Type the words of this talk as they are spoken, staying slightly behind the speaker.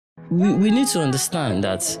we need to understand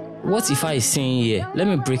that what Ifa is saying here, let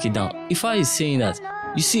me break it down. Ifa is saying that,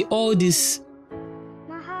 you see, all these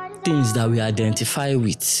things that we identify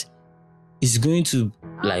with is going to,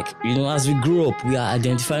 like, as we grow up, we are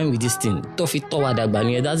identifying with this thing.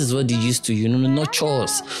 That is what they used to, nurture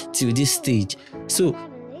us till this stage. So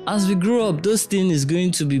as we grow up, those things is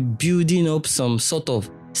going to be building up some sort of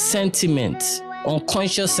sentiment,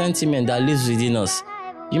 unconscious sentiment that lives within us.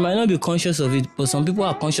 You might not be conscious of it, but some people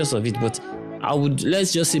are conscious of it. But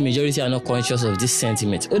let's just say majority are not conscious of this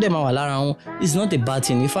sentiment. It's not a bad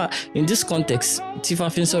thing. In this context, if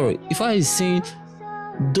I is saying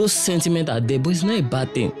those sentiments are there, but it's not a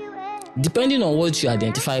bad thing. Depending on what you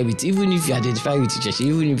identify with, even if you identify with Ichechi,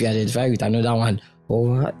 even if you identify with another one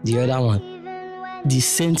or the other one, the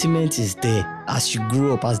sentiment is there as you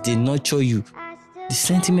grow up, as they nurture you. The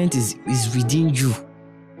sentiment is within you.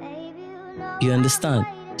 You understand?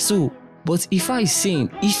 So, but if I saying,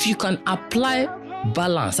 if you can apply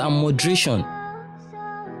balance and moderation,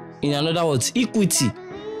 in other words, equity,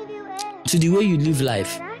 to the way you live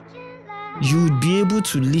life, you would be able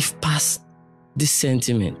to live past this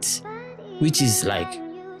sentiment, which is like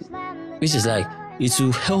it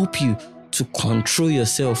will help you to control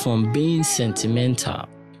yourself from being sentimental.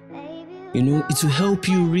 It will help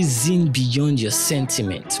you reason beyond your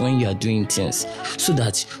sentiments when you are doing things, so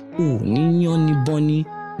that you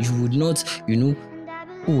would not,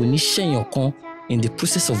 in the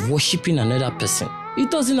process of worshiping another person. It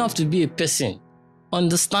doesn't have to be a person.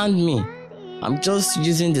 Understand me? I'm just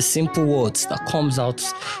using the simple words that comes out,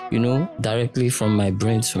 directly from my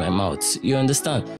brain to my mouth. You understand?